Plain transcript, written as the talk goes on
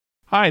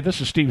Hi,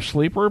 this is Steve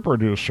Sleeper,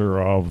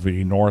 producer of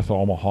the North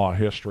Omaha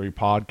History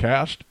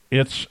Podcast.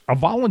 It's a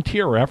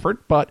volunteer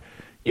effort, but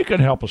you can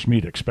help us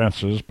meet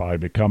expenses by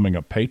becoming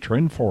a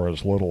patron for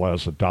as little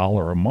as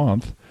 $1 a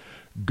month.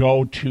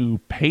 Go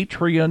to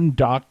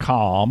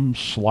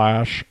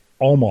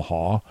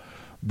patreon.com/Omaha.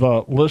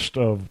 The list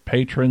of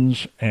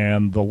patrons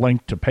and the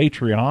link to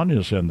Patreon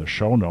is in the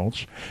show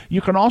notes. You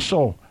can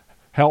also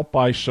help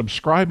by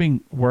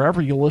subscribing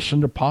wherever you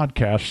listen to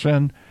podcasts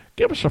and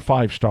give us a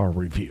 5-star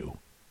review.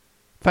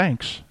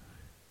 Thanks.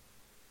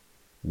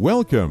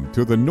 Welcome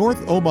to the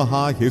North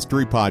Omaha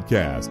History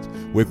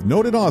Podcast with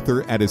noted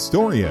author and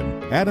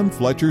historian Adam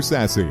Fletcher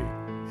Sassy.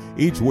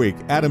 Each week,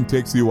 Adam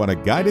takes you on a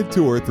guided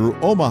tour through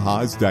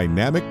Omaha's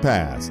dynamic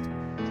past.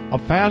 A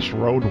fast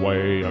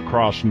roadway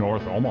across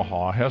North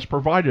Omaha has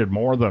provided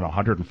more than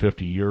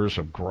 150 years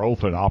of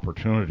growth and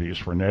opportunities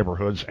for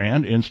neighborhoods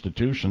and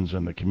institutions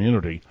in the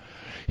community.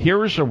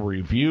 Here's a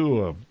review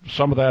of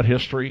some of that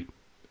history,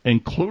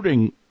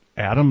 including,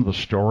 Adam, the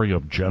story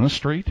of Jenna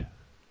Street.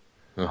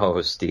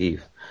 Oh,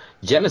 Steve.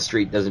 Jenna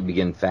Street doesn't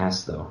begin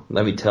fast, though,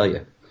 let me tell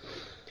you.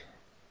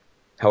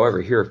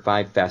 However, here are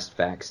 5 fast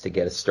facts to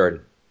get us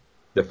started.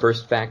 The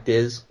first fact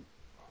is,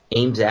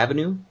 Ames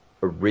Avenue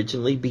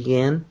originally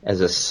began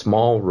as a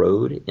small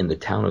road in the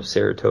town of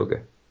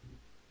Saratoga.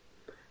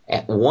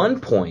 At one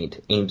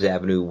point, Ames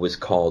Avenue was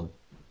called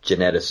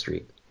Janetta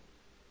Street.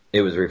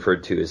 It was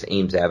referred to as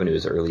Ames Avenue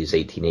as early as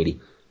 1880.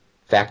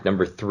 Fact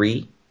number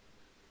 3,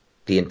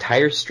 the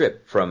entire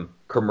strip from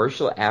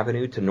Commercial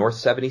Avenue to North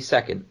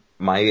 72nd,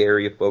 my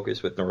area of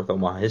focus with North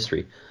Omaha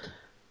history,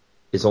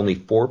 is only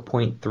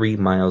 4.3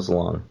 miles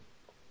long.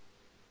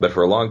 But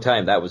for a long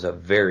time, that was a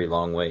very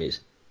long ways.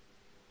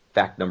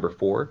 Fact number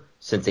 4,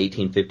 since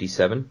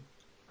 1857,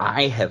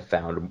 I have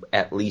found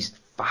at least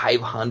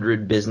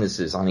 500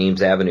 businesses on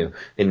Ames Avenue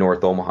in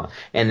North Omaha.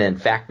 And then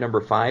fact number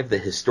 5, the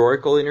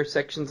historical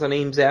intersections on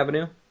Ames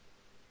Avenue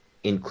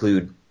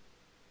include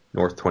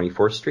North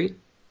 24th Street,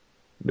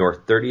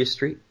 North 30th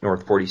Street,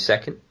 North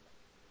 42nd,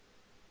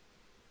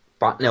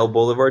 Fontenelle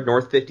Boulevard,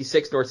 North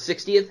 56th, North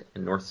 60th,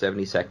 and North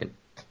 72nd.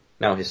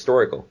 Now,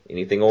 historical,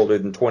 anything older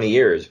than 20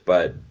 years,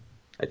 but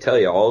I tell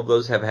you, all of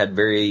those have had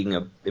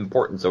varying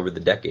importance over the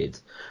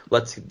decades.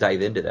 Let's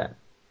dive into that,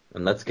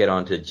 and let's get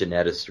on to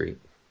Janetta Street.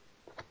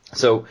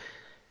 So,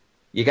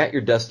 you got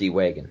your dusty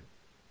wagon.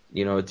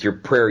 You know, it's your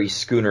Prairie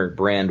Schooner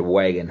brand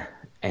wagon,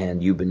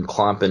 and you've been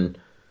clomping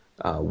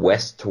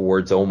west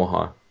towards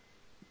Omaha,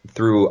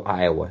 through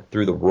Iowa,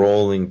 through the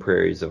rolling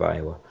prairies of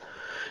Iowa.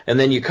 And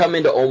then you come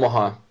into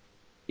Omaha,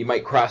 you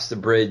might cross the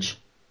bridge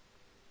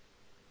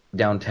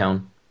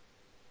downtown.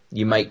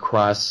 You might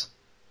cross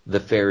the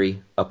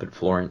ferry up at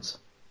Florence.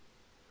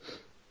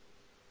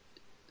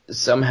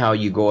 Somehow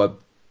you go up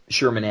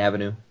Sherman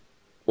Avenue,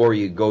 or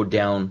you go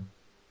down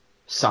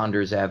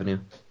Saunders Avenue,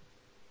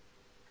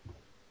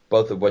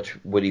 both of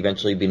which would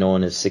eventually be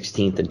known as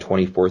 16th and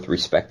 24th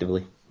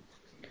respectively.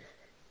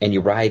 And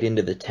you ride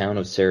into the town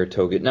of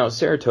Saratoga. Now,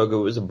 Saratoga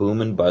was a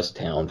boom and bust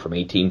town from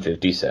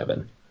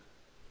 1857.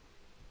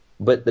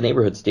 But the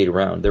neighborhood stayed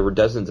around. There were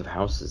dozens of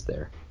houses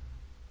there.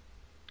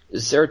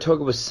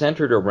 Saratoga was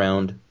centered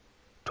around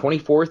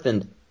 24th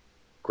and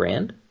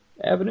Grand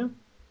Avenue.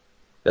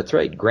 That's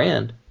right,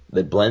 Grand,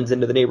 that blends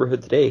into the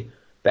neighborhood today,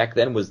 back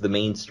then was the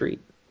main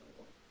street,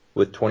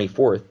 with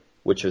 24th,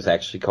 which was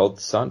actually called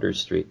Saunders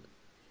Street.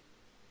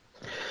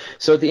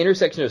 So at the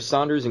intersection of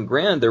Saunders and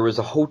Grand, there was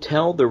a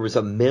hotel, there was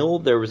a mill,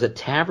 there was a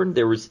tavern,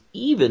 there was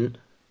even,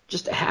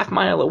 just a half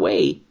mile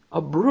away,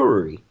 a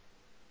brewery.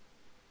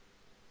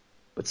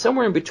 But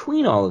somewhere in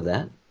between all of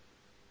that,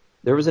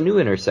 there was a new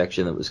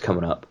intersection that was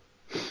coming up.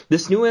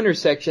 This new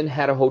intersection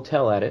had a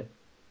hotel at it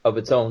of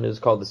its own. It was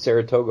called the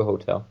Saratoga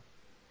Hotel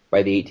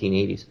by the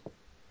 1880s.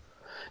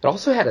 It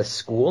also had a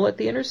school at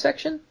the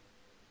intersection.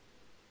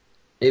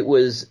 It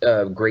was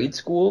a grade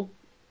school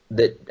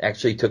that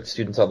actually took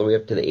students all the way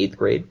up to the 8th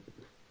grade.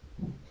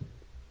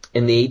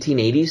 In the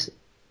 1880s,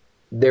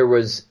 there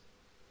was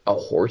a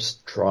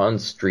horse-drawn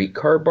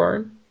streetcar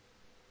barn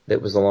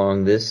that was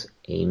along this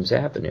Ames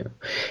Avenue.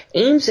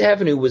 Ames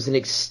Avenue was an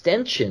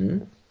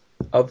extension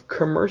of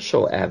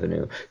Commercial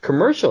Avenue.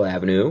 Commercial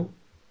Avenue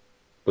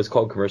was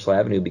called Commercial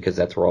Avenue because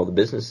that's where all the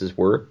businesses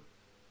were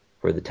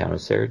for the town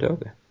of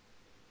Saratoga.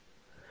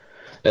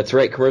 That's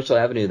right, Commercial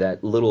Avenue,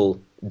 that little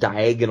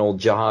diagonal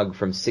jog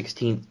from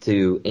 16th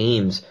to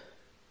Ames,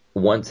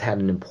 once had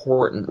an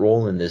important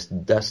role in this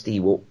dusty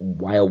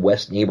Wild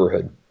West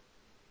neighborhood.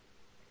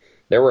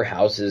 There were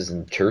houses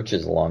and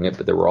churches along it,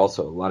 but there were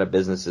also a lot of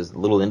businesses,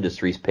 little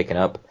industries picking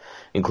up,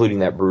 including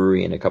that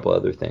brewery and a couple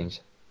other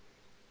things.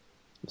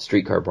 The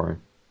streetcar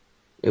barn.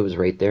 It was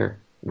right there,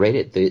 right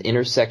at the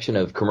intersection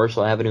of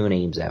Commercial Avenue and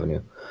Ames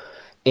Avenue,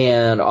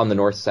 and on the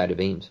north side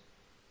of Ames.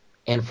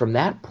 And from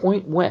that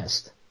point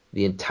west,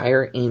 the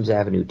entire Ames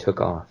Avenue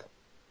took off.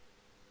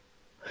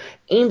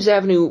 Ames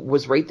Avenue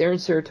was right there in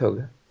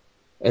Saratoga.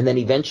 And then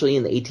eventually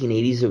in the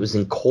 1880s, it was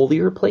in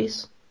Collier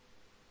Place.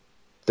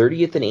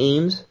 30th and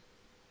Ames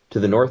to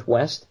the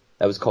northwest.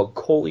 That was called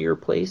Collier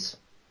Place.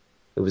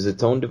 It was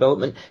its own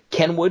development.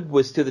 Kenwood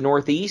was to the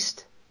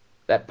northeast.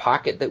 that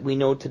pocket that we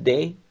know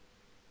today.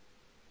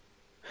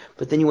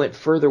 But then you went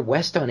further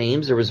west on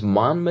Ames, there was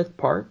Monmouth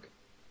Park.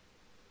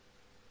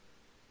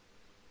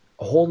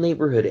 A whole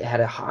neighborhood. It had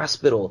a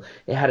hospital.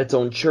 It had its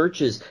own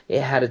churches.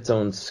 It had its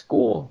own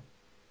school.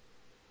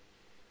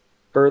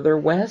 Further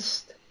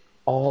west,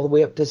 all the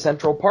way up to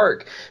Central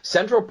Park.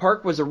 Central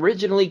Park was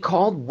originally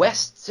called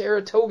West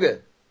Saratoga.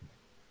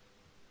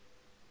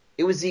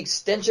 It was the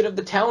extension of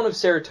the town of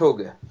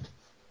Saratoga,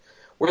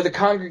 where the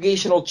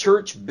Congregational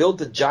Church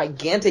built a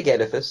gigantic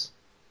edifice,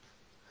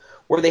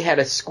 where they had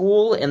a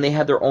school and they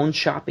had their own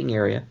shopping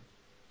area,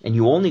 and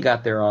you only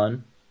got there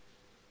on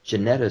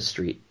Janetta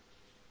Street.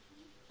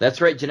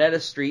 That's right,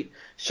 Janetta Street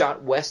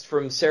shot west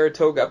from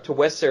Saratoga up to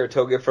West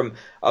Saratoga from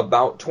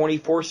about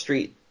 24th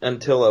Street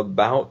until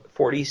about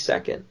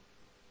 42nd.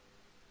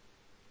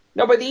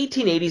 Now, by the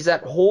 1880s,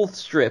 that whole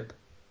strip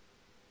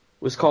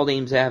was called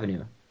Ames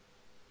Avenue.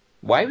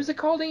 Why was it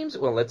called Ames?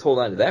 Well, let's hold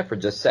on to that for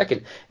just a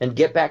second and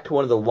get back to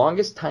one of the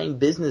longest time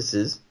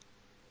businesses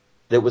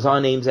that was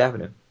on Ames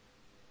Avenue.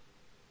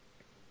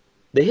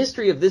 The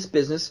history of this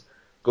business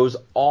goes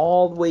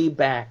all the way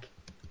back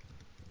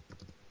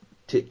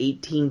to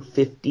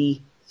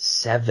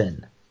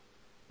 1857.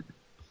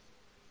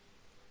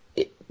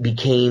 It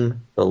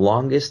became the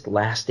longest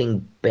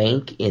lasting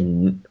bank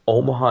in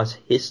Omaha's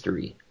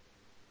history.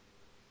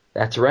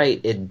 That's right,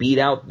 it beat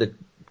out the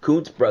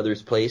Kuntz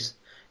Brothers place.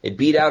 It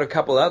beat out a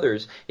couple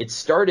others. It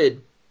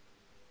started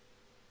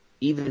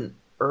even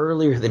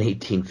earlier than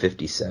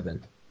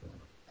 1857.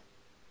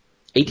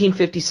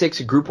 1856,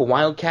 a group of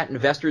wildcat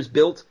investors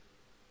built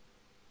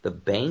the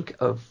Bank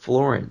of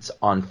Florence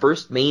on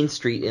First Main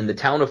Street in the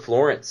town of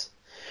Florence.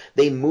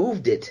 They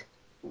moved it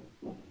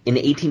in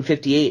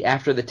 1858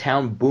 after the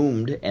town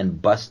boomed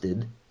and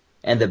busted,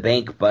 and the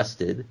bank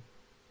busted.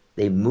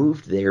 They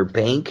moved their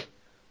bank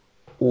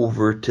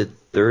over to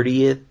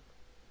 30th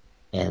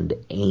and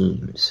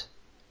Ames.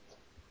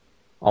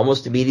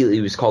 Almost immediately,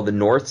 it was called the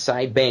North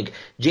Side Bank.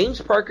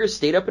 James Parker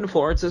stayed up in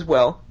Florence as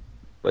well,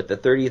 but the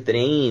 30th and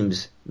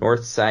Ames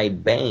North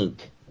Side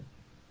Bank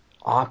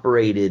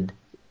operated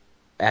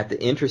at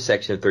the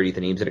intersection of 30th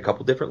and Ames at a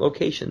couple different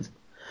locations,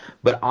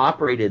 but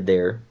operated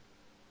there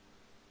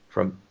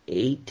from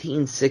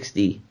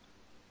 1860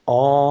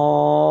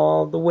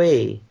 all the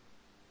way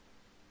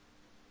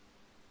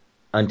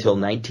until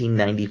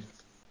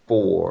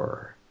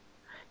 1994.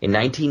 In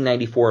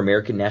 1994,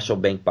 American National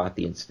Bank bought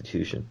the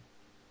institution.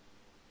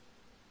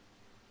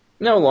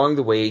 Now, along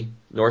the way,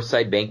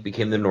 Northside Bank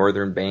became the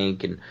Northern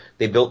Bank, and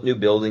they built new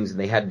buildings, and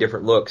they had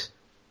different looks.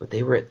 But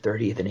they were at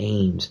 30th and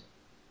Ames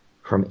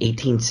from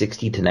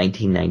 1860 to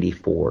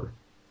 1994.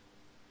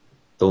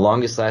 The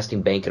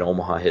longest-lasting bank in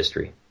Omaha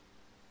history.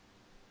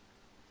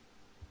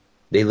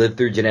 They lived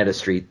through Janetta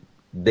Street.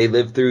 They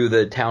lived through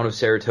the town of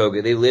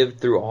Saratoga. They lived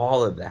through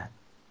all of that.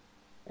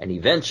 And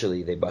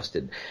eventually, they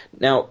busted.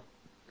 Now,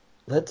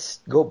 let's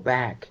go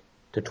back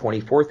to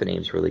 24th and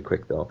Ames really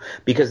quick, though,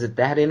 because at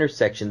that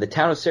intersection, the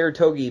town of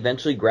Saratoga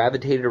eventually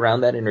gravitated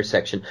around that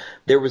intersection.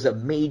 There was a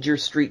major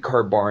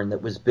streetcar barn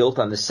that was built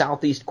on the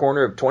southeast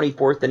corner of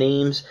 24th and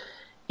Ames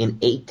in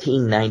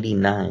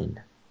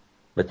 1899.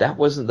 But that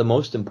wasn't the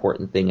most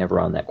important thing ever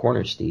on that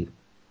corner, Steve.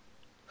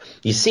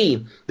 You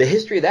see, the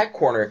history of that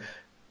corner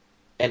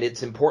and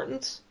its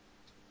importance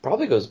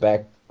probably goes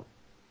back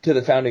to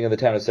the founding of the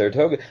town of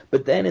Saratoga,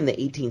 but then in the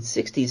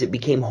 1860s, it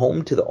became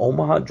home to the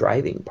Omaha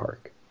Driving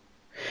Park.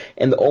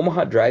 And the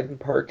Omaha Driving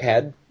Park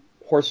had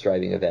horse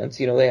driving events.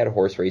 You know, they had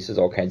horse races,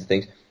 all kinds of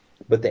things.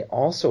 But they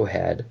also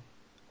had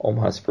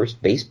Omaha's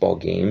first baseball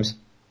games.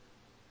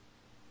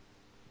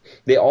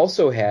 They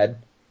also had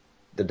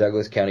the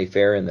Douglas County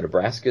Fair and the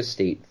Nebraska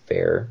State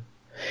Fair.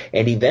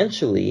 And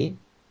eventually,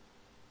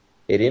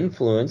 it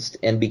influenced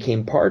and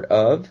became part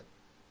of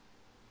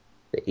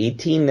the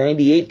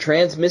 1898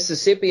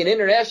 Trans-Mississippian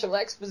International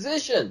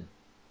Exposition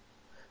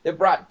that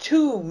brought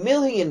 2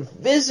 million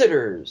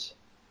visitors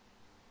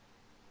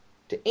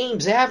to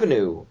Ames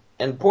Avenue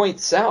and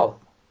Point South.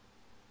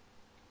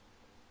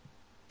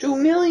 2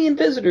 million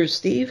visitors,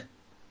 Steve,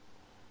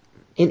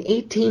 in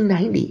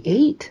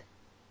 1898.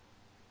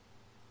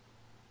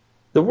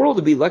 The world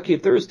would be lucky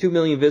if there was 2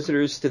 million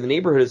visitors to the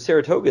neighborhood of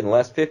Saratoga in the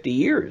last 50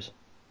 years.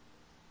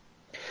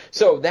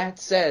 So, that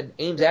said,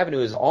 Ames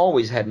Avenue has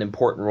always had an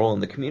important role in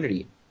the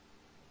community.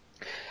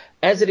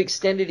 As it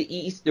extended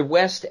east to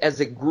west, as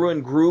it grew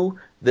and grew,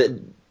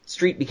 the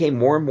street became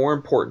more and more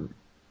important.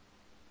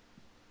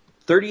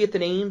 30th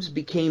and Ames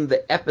became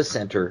the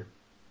epicenter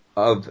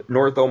of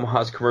North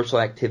Omaha's commercial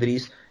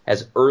activities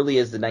as early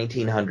as the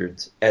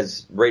 1900s,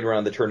 as right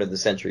around the turn of the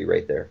century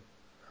right there.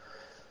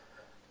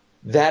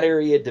 That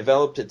area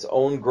developed its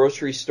own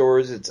grocery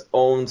stores, its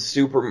own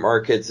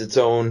supermarkets, its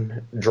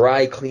own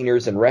dry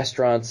cleaners and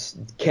restaurants,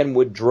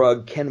 Kenwood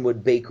Drug,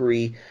 Kenwood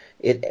Bakery.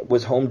 It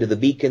was home to the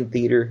Beacon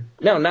Theater.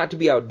 Now, not to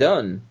be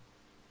outdone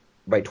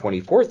by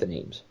 24th and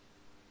Ames,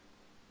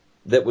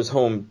 that was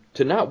home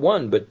to not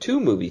one but 2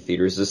 movie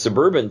theaters, the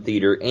Suburban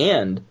Theater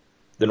and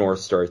the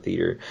North Star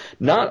Theater.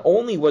 Not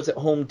only was it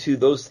home to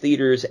those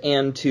theaters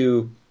and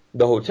to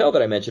the hotel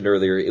that I mentioned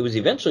earlier, it was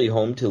eventually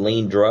home to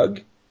Lane Drug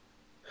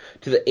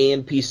to the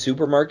A&P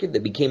supermarket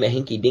that became a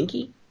Hinky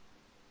Dinky,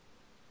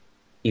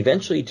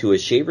 eventually to a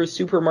Shaver's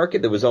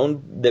supermarket that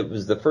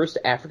was the first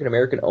African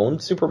American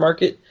owned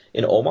supermarket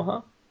in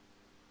Omaha.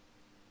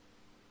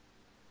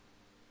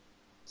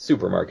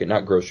 Supermarket,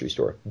 not grocery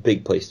store.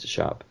 Big place to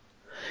shop.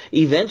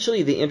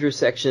 Eventually, the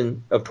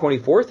intersection of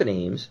 24th and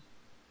Ames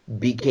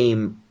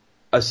became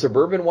a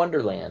suburban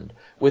wonderland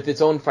with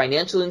its own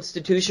financial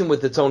institution,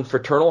 with its own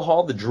fraternal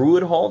hall, the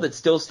Druid Hall that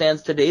still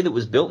stands today, that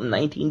was built in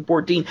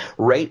 1914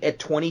 right at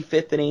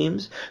 25th and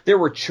Ames. There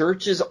were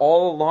churches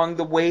all along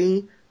the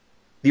way.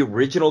 The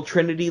original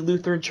Trinity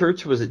Lutheran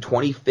Church was at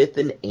 25th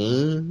and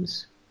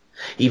Ames.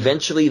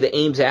 Eventually, the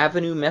Ames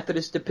Avenue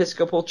Methodist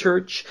Episcopal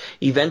Church.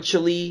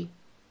 Eventually,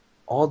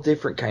 all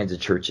different kinds of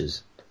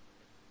churches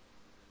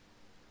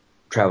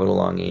traveled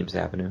along Ames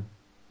Avenue.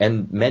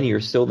 And many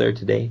are still there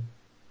today.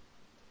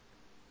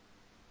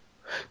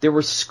 There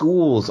were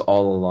schools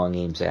all along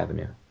Ames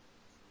Avenue.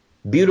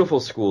 Beautiful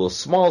schools,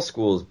 small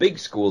schools, big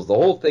schools, the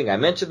whole thing. I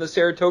mentioned the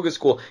Saratoga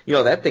School. You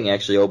know, that thing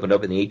actually opened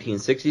up in the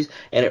 1860s,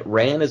 and it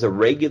ran as a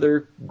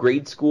regular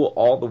grade school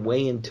all the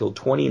way until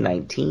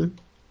 2019.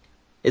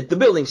 The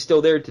building's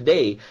still there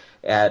today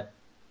at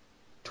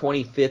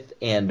 25th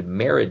and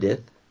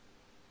Meredith,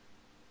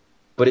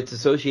 but its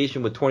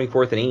association with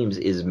 24th and Ames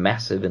is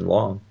massive and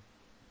long.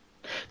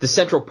 The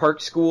Central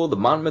Park School, the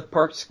Monmouth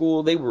Park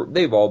School,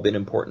 they've all been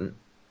important.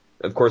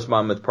 Of course,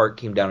 Monmouth Park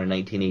came down in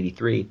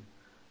 1983.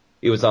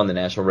 It was on the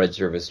National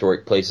Register of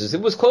Historic Places.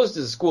 It was closed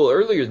as a school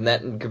earlier than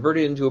that and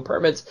converted into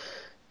apartments,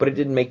 but it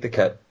didn't make the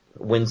cut.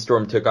 A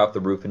windstorm took off the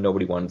roof and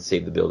nobody wanted to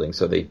save the building,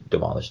 so they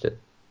demolished it.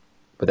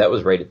 But that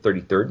was right at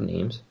 33rd and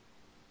Ames.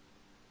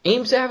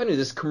 Ames Avenue,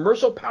 this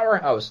commercial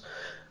powerhouse,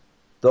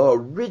 the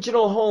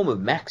original home of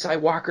Max I.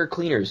 Walker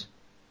Cleaners,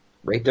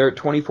 right there at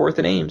 24th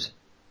and Ames.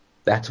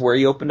 That's where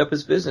he opened up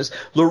his business.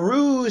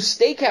 LaRue's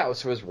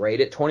Steakhouse was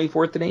right at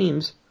 24th and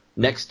Ames,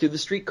 next to the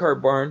streetcar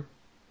barn.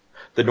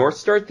 The North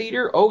Star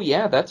Theater, oh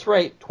yeah, that's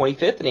right,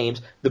 25th and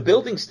Ames. The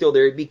building's still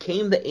there. It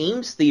became the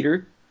Ames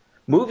Theater,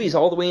 movies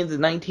all the way into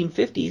the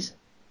 1950s.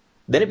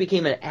 Then it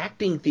became an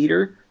acting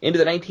theater into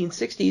the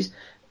 1960s.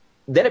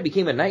 Then it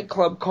became a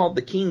nightclub called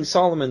the King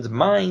Solomon's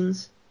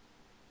Mines.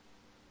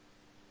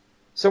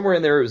 Somewhere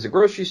in there it was a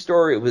grocery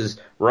store. It was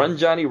Run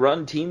Johnny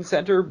Run Teen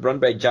Center, run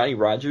by Johnny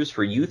Rogers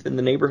for youth in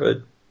the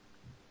neighborhood.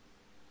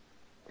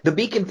 The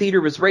Beacon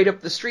Theater was right up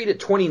the street at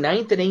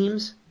 29th and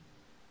Ames.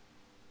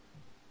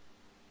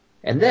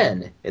 And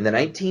then, in the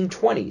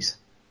 1920s,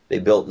 they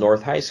built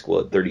North High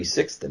School at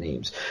 36th and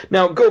Ames.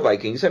 Now, go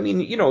Vikings. I mean,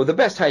 you know, the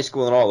best high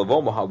school in all of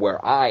Omaha,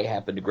 where I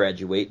happened to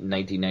graduate in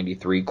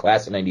 1993,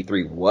 class of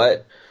 93,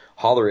 what?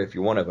 Holler if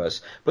you're one of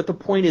us. But the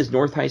point is,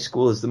 North High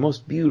School is the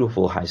most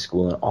beautiful high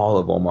school in all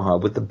of Omaha,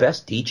 with the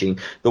best teaching,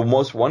 the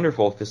most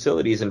wonderful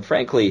facilities, and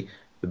frankly,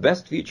 the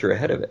best future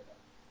ahead of it.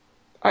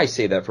 I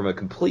say that from a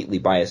completely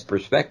biased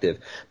perspective,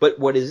 but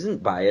what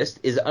isn't biased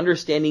is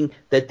understanding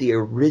that the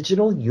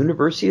original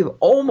University of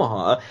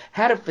Omaha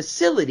had a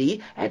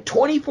facility at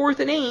 24th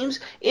and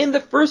Ames in the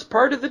first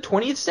part of the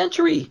 20th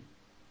century.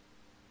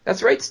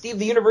 That's right, Steve,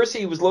 the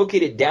university was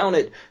located down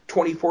at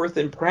 24th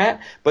and Pratt,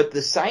 but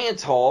the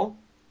science hall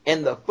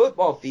and the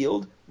football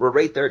field were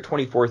right there at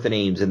 24th and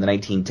Ames in the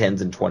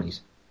 1910s and 20s.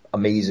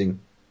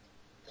 Amazing.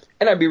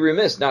 And I'd be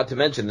remiss not to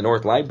mention the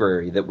North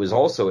Library that was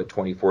also at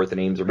 24th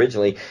and Ames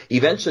originally,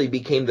 eventually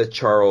became the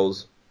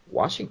Charles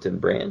Washington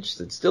branch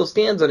that still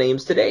stands on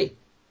Ames today.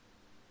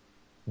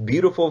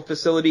 Beautiful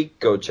facility.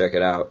 Go check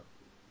it out.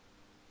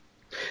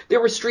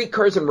 There were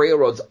streetcars and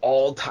railroads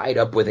all tied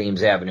up with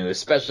Ames Avenue,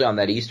 especially on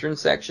that eastern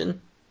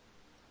section.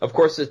 Of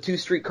course, the two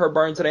streetcar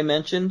barns that I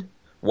mentioned,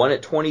 one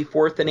at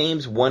 24th and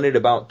Ames, one at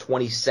about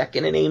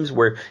 22nd and Ames,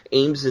 where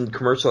Ames and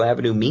Commercial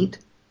Avenue meet.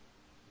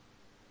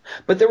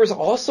 But there was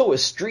also a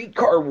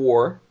streetcar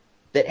war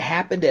that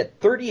happened at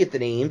 30th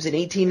and Ames in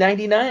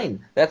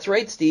 1899. That's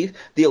right, Steve.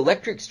 The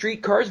electric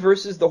streetcars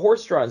versus the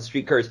horse-drawn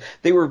streetcars.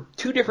 They were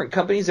two different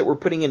companies that were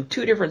putting in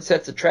two different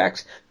sets of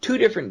tracks, two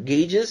different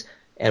gauges,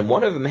 and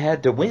one of them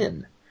had to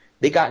win.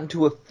 They got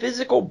into a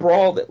physical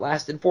brawl that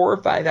lasted 4 or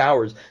 5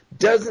 hours.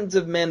 Dozens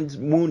of men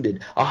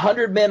wounded.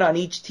 100 men on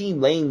each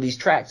team laying these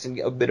tracks in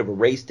a bit of a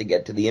race to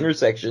get to the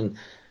intersection.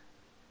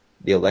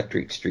 The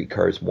electric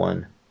streetcars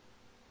won.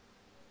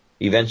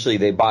 Eventually,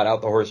 they bought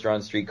out the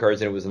horse-drawn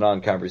streetcars, and it was a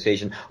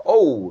non-conversation.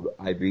 Oh,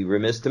 I'd be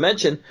remiss to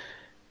mention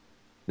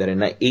that in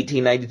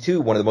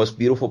 1892, one of the most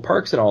beautiful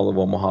parks in all of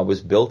Omaha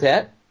was built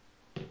at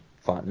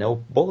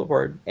Fontenelle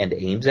Boulevard and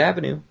Ames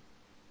Avenue.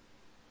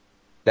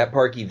 That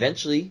park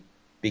eventually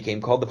became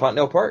called the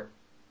Fontenelle Park.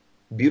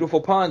 Beautiful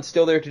pond,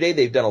 still there today.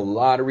 They've done a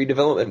lot of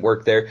redevelopment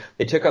work there.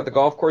 They took out the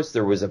golf course.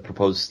 There was a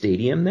proposed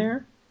stadium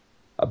there,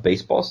 a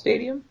baseball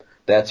stadium.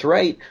 That's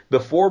right.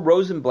 Before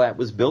Rosenblatt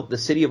was built, the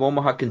city of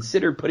Omaha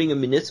considered putting a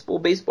municipal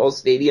baseball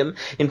stadium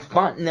in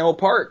Fontenelle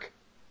Park.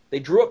 They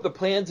drew up the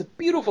plans,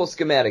 beautiful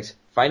schematics.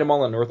 Find them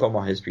all on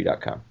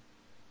NorthOmahaHistory.com.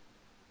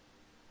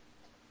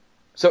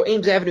 So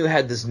Ames Avenue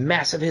had this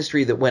massive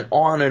history that went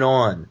on and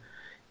on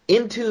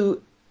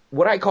into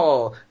what I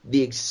call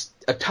the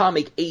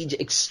atomic age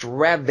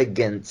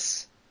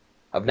extravagance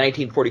of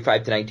 1945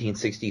 to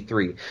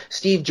 1963.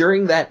 Steve,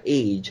 during that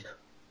age,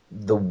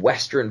 the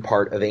western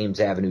part of Ames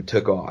Avenue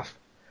took off.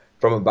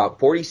 From about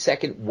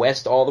 42nd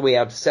West all the way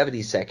out to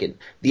 72nd,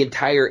 the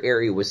entire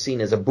area was seen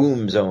as a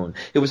boom zone.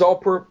 It was all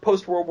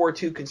post-World War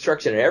II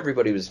construction, and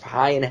everybody was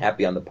high and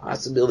happy on the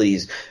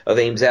possibilities of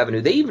Ames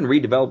Avenue. They even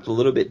redeveloped a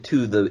little bit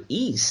to the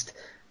east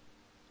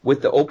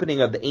with the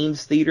opening of the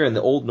Ames Theater and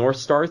the old North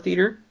Star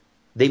Theater.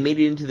 They made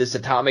it into this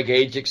atomic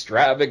age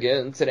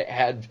extravagance, and it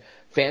had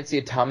fancy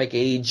atomic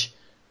age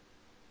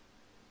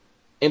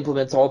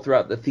implements all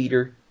throughout the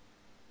theater.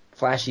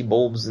 Flashy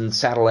bulbs and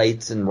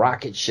satellites and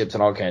rocket ships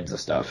and all kinds of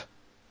stuff.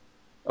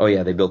 Oh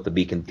yeah, they built the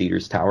Beacon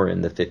Theaters Tower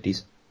in the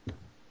 50s.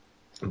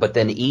 But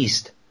then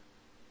east,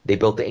 they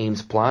built the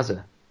Ames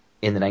Plaza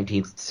in the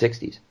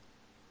 1960s.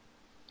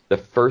 The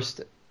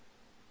first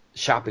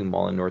shopping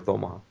mall in North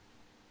Omaha.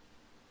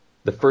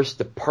 The first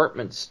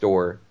department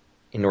store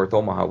in North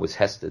Omaha was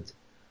Hested's,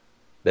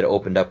 that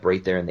opened up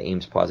right there in the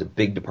Ames Plaza.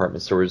 Big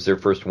department store. It was their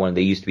first one.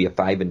 They used to be a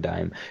 5 and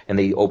dime, and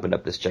they opened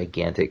up this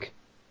gigantic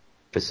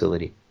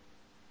facility.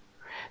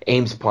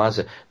 Ames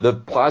Plaza. The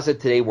plaza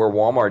today where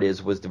Walmart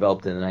is was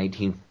developed in the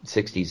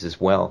 1960s as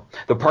well.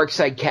 The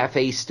Parkside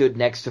Cafe stood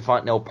next to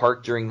Fontenelle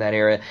Park during that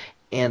era,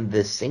 and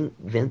the St.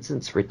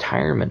 Vincent's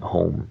Retirement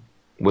Home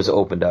was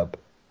opened up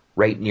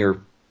right near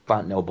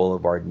Fontenelle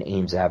Boulevard and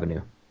Ames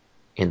Avenue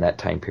in that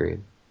time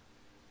period.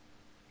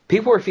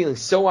 People were feeling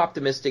so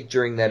optimistic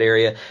during that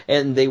area,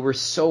 and they were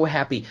so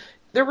happy.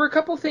 There were a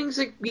couple things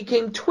that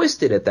became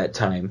twisted at that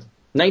time.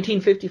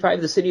 1955,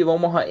 the city of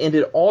Omaha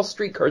ended all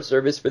streetcar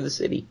service for the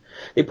city.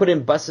 They put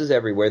in buses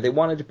everywhere. They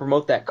wanted to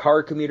promote that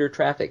car commuter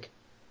traffic.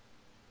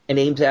 And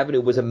Ames Avenue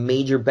was a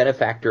major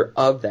benefactor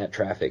of that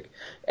traffic.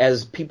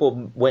 As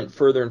people went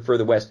further and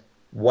further west,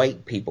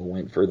 white people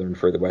went further and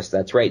further west.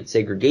 That's right.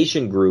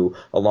 Segregation grew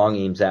along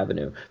Ames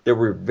Avenue. There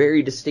were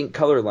very distinct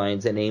color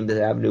lines, and Ames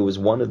Avenue was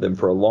one of them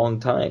for a long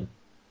time.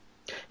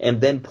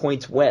 And then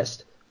points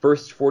west,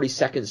 first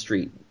 42nd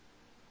Street.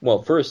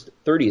 Well, first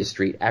 30th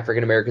Street.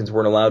 African Americans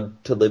weren't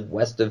allowed to live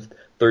west of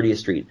 30th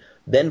Street.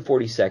 Then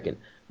 42nd.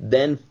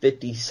 Then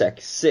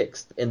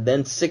 56th. And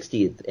then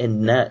 60th.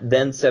 And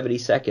then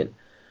 72nd.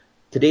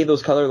 Today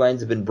those color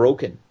lines have been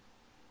broken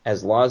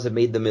as laws have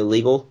made them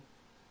illegal.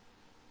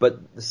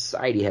 But the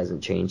society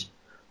hasn't changed.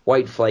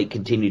 White flight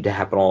continued to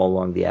happen all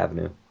along the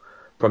avenue.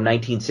 From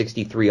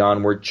 1963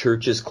 onward,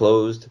 churches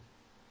closed.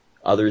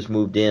 Others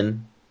moved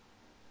in.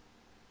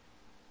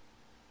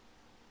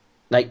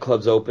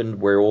 Nightclubs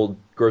opened where old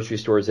grocery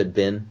stores had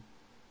been,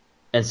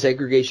 and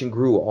segregation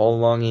grew all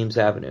along Ames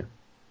Avenue.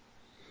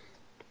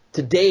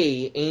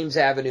 Today, Ames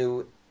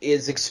Avenue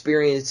is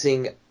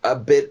experiencing a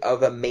bit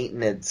of a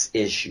maintenance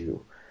issue.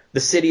 The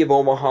city of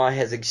Omaha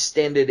has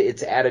extended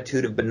its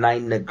attitude of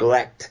benign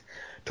neglect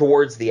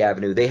towards the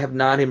avenue. They have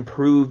not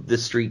improved the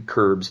street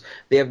curbs.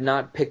 They have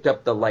not picked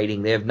up the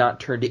lighting. They have not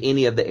turned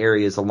any of the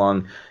areas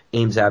along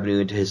Ames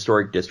Avenue into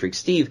historic districts.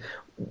 Steve,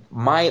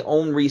 my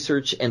own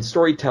research and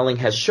storytelling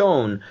has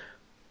shown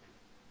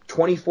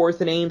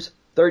 24th in Ames,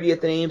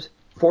 30th in Ames,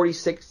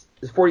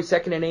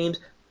 42nd in Ames,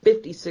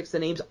 56th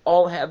in Ames,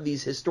 all have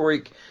these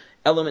historic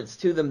elements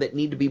to them that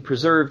need to be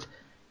preserved,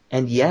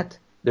 and yet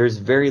there's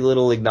very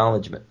little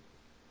acknowledgement.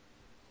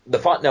 The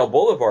Fontenelle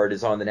Boulevard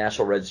is on the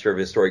National Register of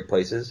Historic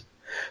Places.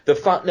 The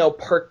Fontenelle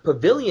Park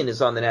Pavilion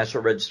is on the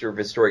National Register of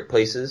Historic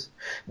Places.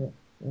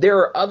 There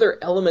are other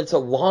elements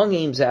along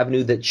Ames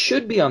Avenue that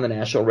should be on the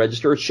National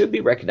Register or should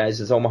be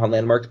recognized as Omaha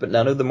landmarks, but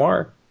none of them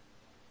are.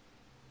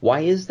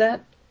 Why is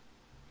that?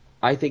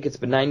 I think it's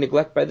benign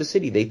neglect by the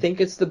city. They think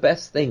it's the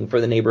best thing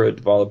for the neighborhood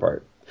to fall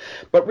apart.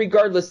 But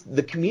regardless,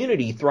 the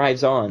community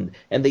thrives on,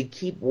 and they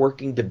keep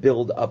working to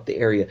build up the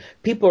area.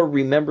 People are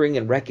remembering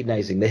and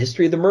recognizing the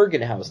history of the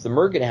Mergen House. The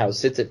Mergen House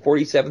sits at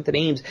 47th and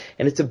Ames,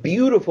 and it's a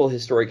beautiful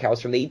historic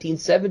house from the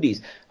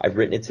 1870s. I've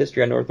written its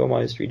history on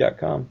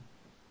NorthOmahaHistory.com.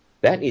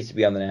 That needs to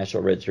be on the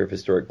National Register of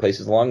Historic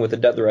Places, along with a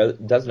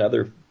dozen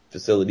other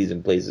facilities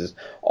and places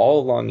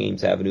all along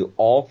Ames Avenue,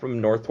 all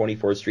from North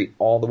 24th Street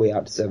all the way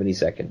out to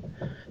 72nd.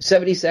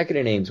 72nd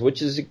in Ames,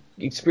 which has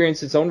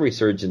experienced its own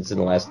resurgence in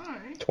the last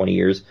 20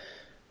 years.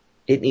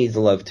 It needs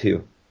love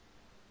too.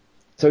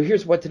 So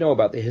here's what to know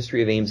about the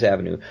history of Ames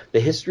Avenue.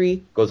 The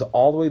history goes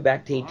all the way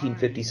back to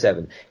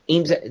 1857.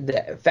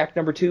 Fact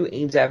number 2,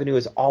 Ames Avenue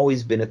has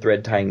always been a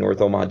thread tying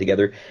North Omaha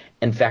together.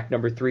 And fact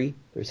number 3,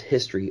 there's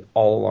history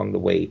all along the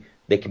way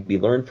that can be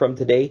learned from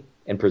today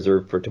and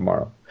preserved for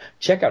tomorrow.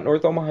 Check out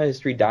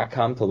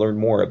NorthOmahaHistory.com to learn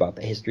more about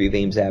the history of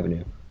Ames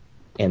Avenue.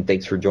 And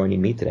thanks for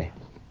joining me today.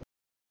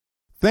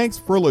 Thanks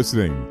for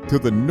listening to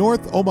the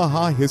North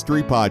Omaha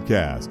History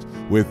Podcast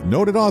with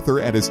noted author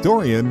and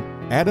historian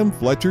Adam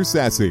Fletcher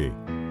Sasse.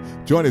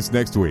 Join us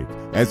next week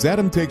as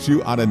Adam takes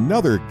you on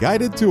another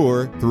guided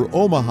tour through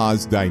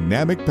Omaha's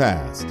dynamic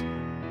past.